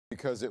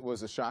because it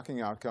was a shocking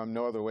outcome,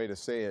 no other way to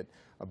say it.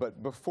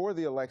 But before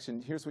the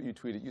election, here's what you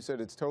tweeted. You said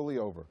it's totally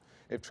over.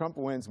 If Trump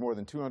wins more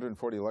than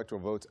 240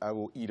 electoral votes, I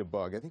will eat a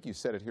bug. I think you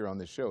said it here on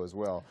this show as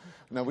well.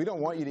 Now, we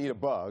don't want you to eat a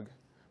bug,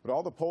 but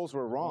all the polls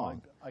were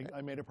wrong. Well,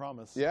 I made a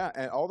promise. Yeah,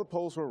 and all the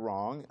polls were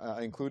wrong,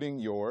 including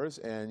yours.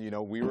 And, you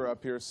know, we were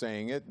up here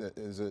saying it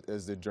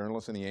as the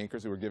journalists and the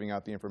anchors who were giving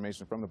out the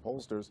information from the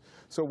pollsters.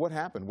 So what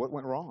happened? What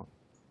went wrong?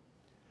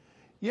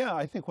 Yeah,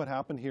 I think what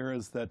happened here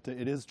is that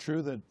it is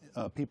true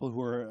that people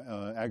who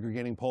are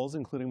aggregating polls,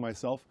 including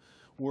myself,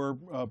 were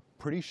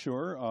pretty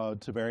sure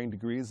to varying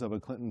degrees of a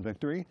Clinton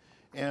victory.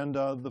 And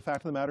the fact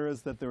of the matter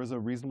is that there was a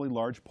reasonably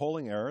large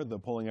polling error. The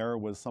polling error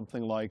was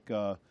something like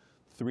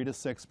 3 to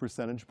 6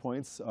 percentage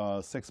points,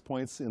 6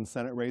 points in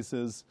Senate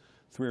races,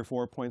 3 or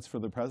 4 points for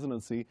the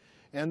presidency.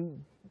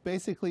 And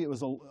basically,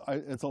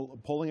 it's a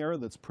polling error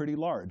that's pretty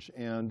large,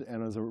 and it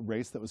was a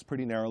race that was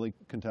pretty narrowly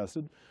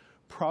contested.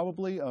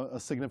 Probably a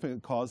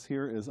significant cause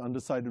here is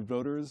undecided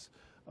voters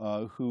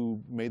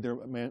who made their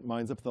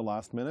minds up at the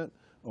last minute,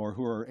 or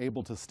who are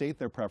able to state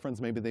their preference.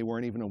 Maybe they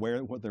weren't even aware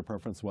of what their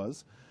preference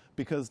was,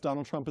 because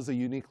Donald Trump is a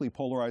uniquely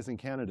polarizing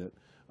candidate,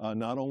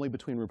 not only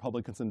between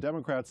Republicans and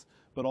Democrats,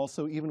 but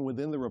also even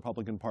within the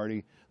Republican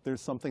Party.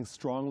 There's something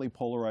strongly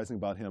polarizing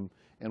about him,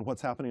 and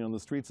what's happening on the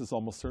streets is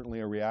almost certainly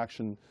a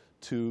reaction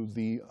to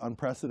the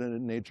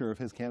unprecedented nature of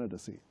his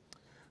candidacy.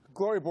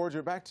 Gloria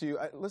Borger, back to you.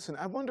 Listen,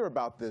 I wonder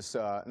about this,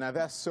 and I've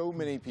asked so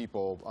many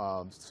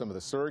people, some of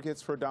the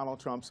surrogates for Donald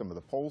Trump, some of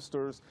the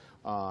pollsters,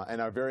 and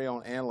our very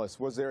own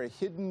analysts. Was there a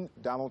hidden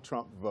Donald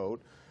Trump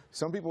vote?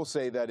 Some people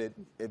say that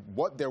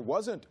there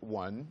wasn't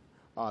one.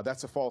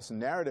 That's a false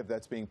narrative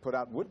that's being put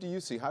out. What do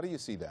you see? How do you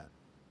see that?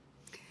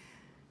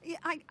 Yeah,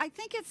 I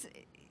think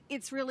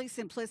it's really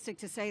simplistic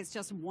to say it's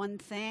just one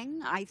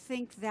thing. I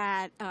think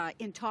that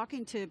in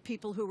talking to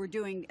people who were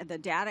doing the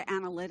data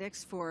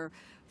analytics for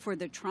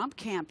the Trump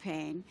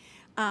campaign,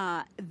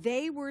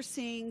 they were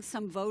seeing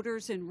some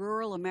voters in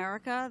rural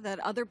America that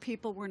other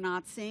people were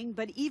not seeing.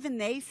 But even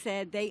they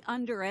said they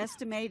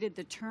underestimated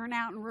the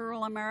turnout in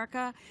rural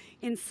America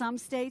in some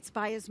states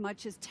by as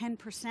much as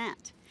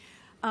 10%.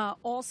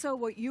 Also,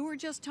 what you were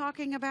just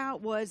talking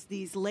about was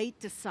these late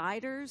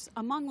deciders.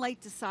 Among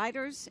late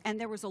deciders, and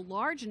there was a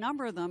large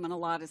number of them in a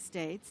lot of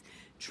states,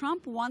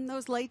 Trump won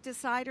those late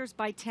deciders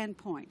by 10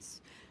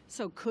 points.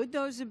 So could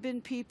those have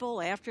been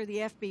people after the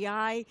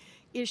FBI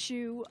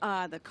issue,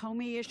 the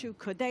Comey issue?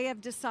 Could they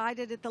have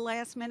decided at the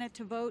last minute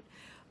to vote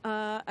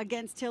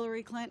against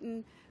Hillary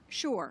Clinton?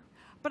 Sure.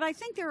 But I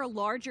think there are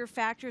larger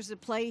factors at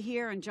play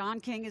here, and John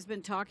King has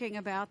been talking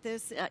about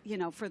this, you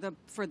know, for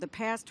the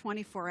past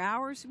 24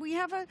 hours. We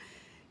have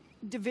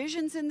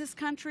divisions in this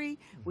country.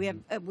 We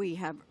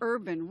have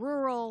urban,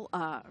 rural,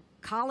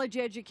 college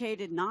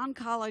educated,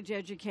 non-college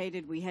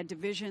educated. We had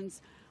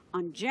divisions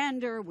on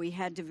gender. We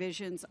had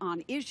divisions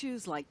on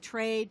issues like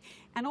trade,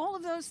 and all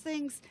of those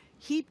things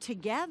heaped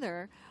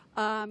together.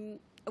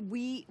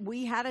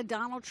 We had a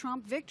Donald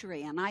Trump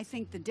victory, and I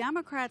think the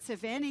Democrats,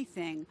 if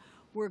anything,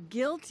 were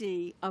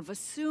guilty of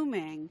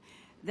assuming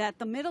that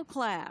the middle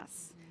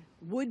class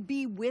would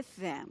be with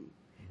them,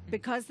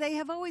 because they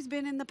have always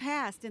been in the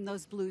past in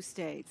those blue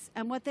states.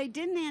 And what they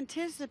didn't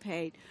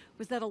anticipate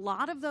was that a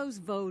lot of those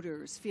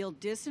voters feel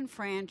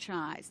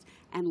disenfranchised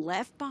and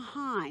left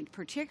behind,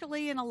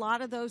 particularly in a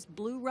lot of those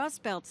blue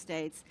Rust Belt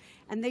states,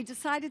 and they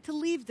decided to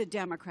leave the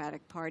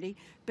Democratic Party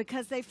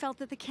because they felt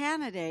that the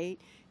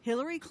candidate,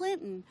 Hillary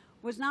Clinton,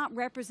 was not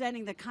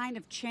representing the kind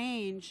of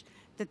change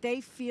that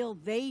they feel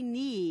they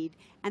need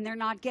and they're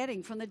not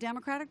getting from the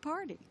Democratic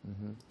Party.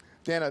 Mm-hmm.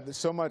 Dana,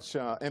 so much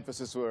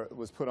emphasis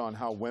was put on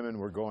how women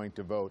were going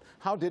to vote.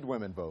 How did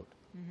women vote?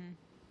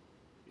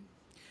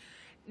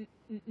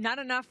 Not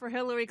enough for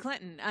Hillary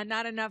Clinton,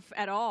 not enough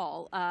at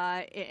all,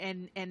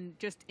 and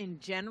just in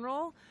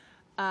general.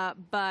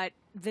 But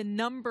the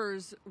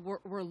numbers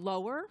were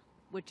lower,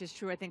 which is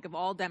true, I think, of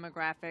all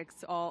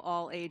demographics,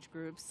 all age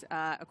groups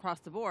across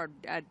the board,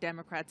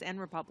 Democrats and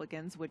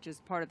Republicans, which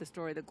is part of the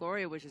story that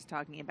Gloria was just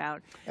talking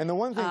about. And the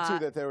one thing, too,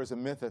 that there was a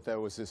myth that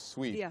there was this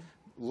sweep. Yeah.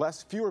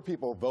 Fewer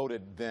people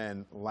voted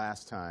than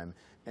last time,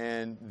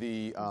 and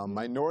the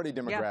minority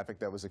demographic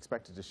that was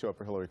expected to show up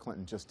for Hillary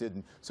Clinton just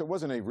didn't. So it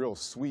wasn't a real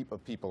sweep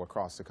of people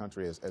across the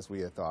country as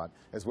we had thought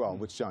as well,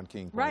 which John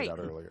King pointed out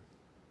earlier.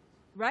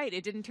 Right,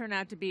 it didn't turn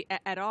out to be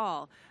at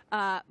all.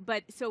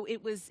 But so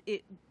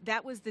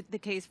that was the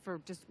case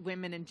for just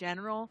women in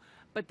general.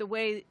 But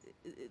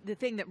the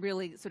thing that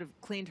really sort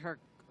of cleaned her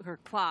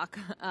clock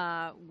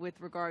with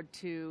regard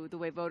to the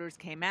way voters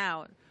came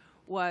out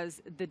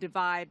was the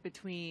divide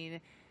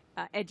between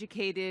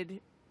educated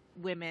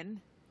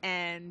women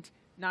and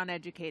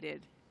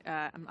non-educated.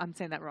 I'm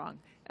saying that wrong.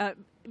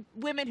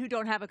 Women who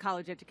don't have a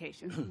college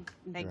education.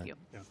 Thank you.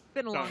 Yeah. It's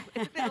been a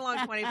long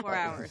 24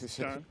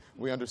 hours.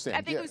 We understand.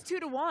 I think it was 2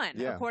 to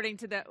 1, according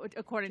to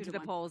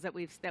the polls that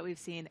we've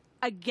seen,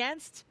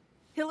 against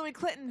Hillary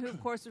Clinton, who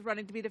of course was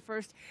running to be the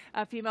first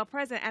female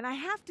president. And I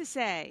have to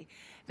say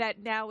that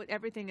now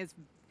everything is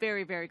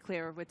very, very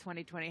clear with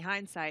 20/20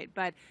 hindsight.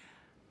 But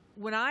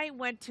when I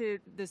went to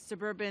the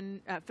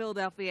suburban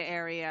Philadelphia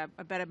area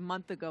about a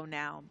month ago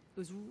now, it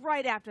was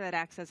right after that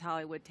Access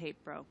Hollywood tape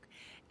broke.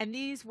 And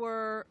these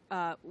were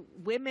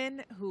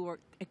women who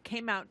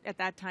came out at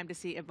that time to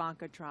see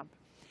Ivanka Trump.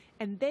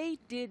 And they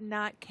did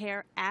not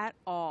care at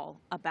all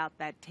about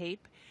that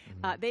tape.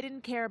 They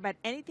didn't care about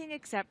anything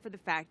except for the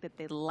fact that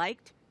they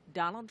liked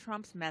Donald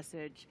Trump's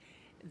message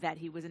that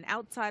he was an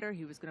outsider,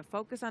 he was going to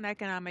focus on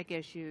economic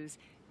issues,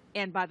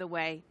 and by the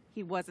way,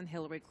 he wasn't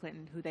Hillary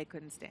Clinton, who they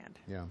couldn't stand.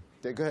 Yeah.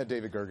 Go ahead,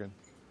 David Gergen.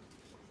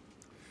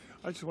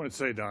 I just want to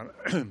say, Don,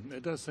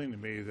 it does seem to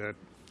me that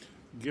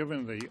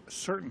given the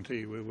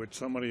certainty with which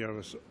so many of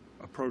us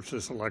approach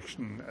this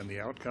election and the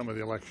outcome of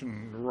the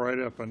election right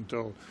up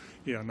until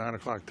 9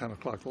 o'clock, 10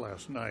 o'clock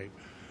last night,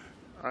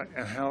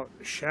 and how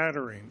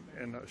shattering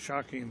and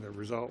shocking the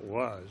result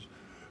was,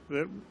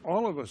 that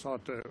all of us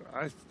ought to,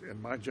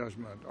 in my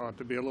judgment, ought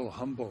to be a little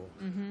humble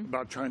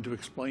about trying to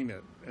explain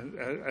it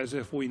as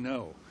if we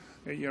know.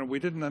 We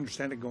didn't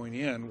understand it going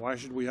in. Why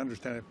should we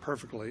understand it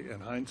perfectly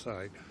in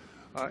hindsight?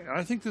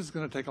 I think this is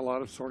going to take a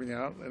lot of sorting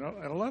out and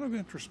a lot of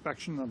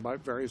introspection by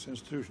various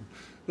institutions.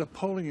 The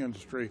polling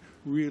industry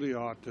really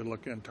ought to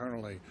look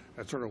internally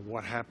at sort of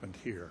what happened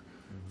here.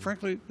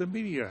 Frankly, the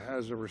media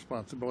has a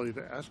responsibility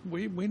to ask.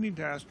 We need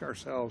to ask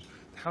ourselves,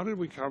 how did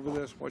we cover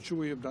this? What should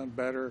we have done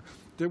better?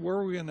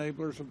 Were we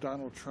enablers of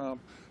Donald Trump?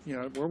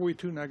 Were we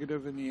too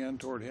negative in the end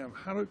toward him?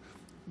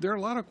 There are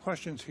a lot of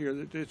questions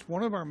here. It's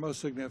one of our most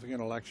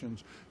significant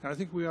elections, and I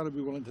think we ought to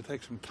be willing to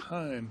take some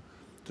time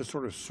to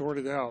sort of sort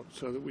it out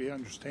so that we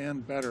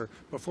understand better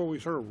before we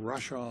sort of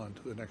rush on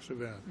to the next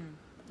event.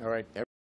 All right.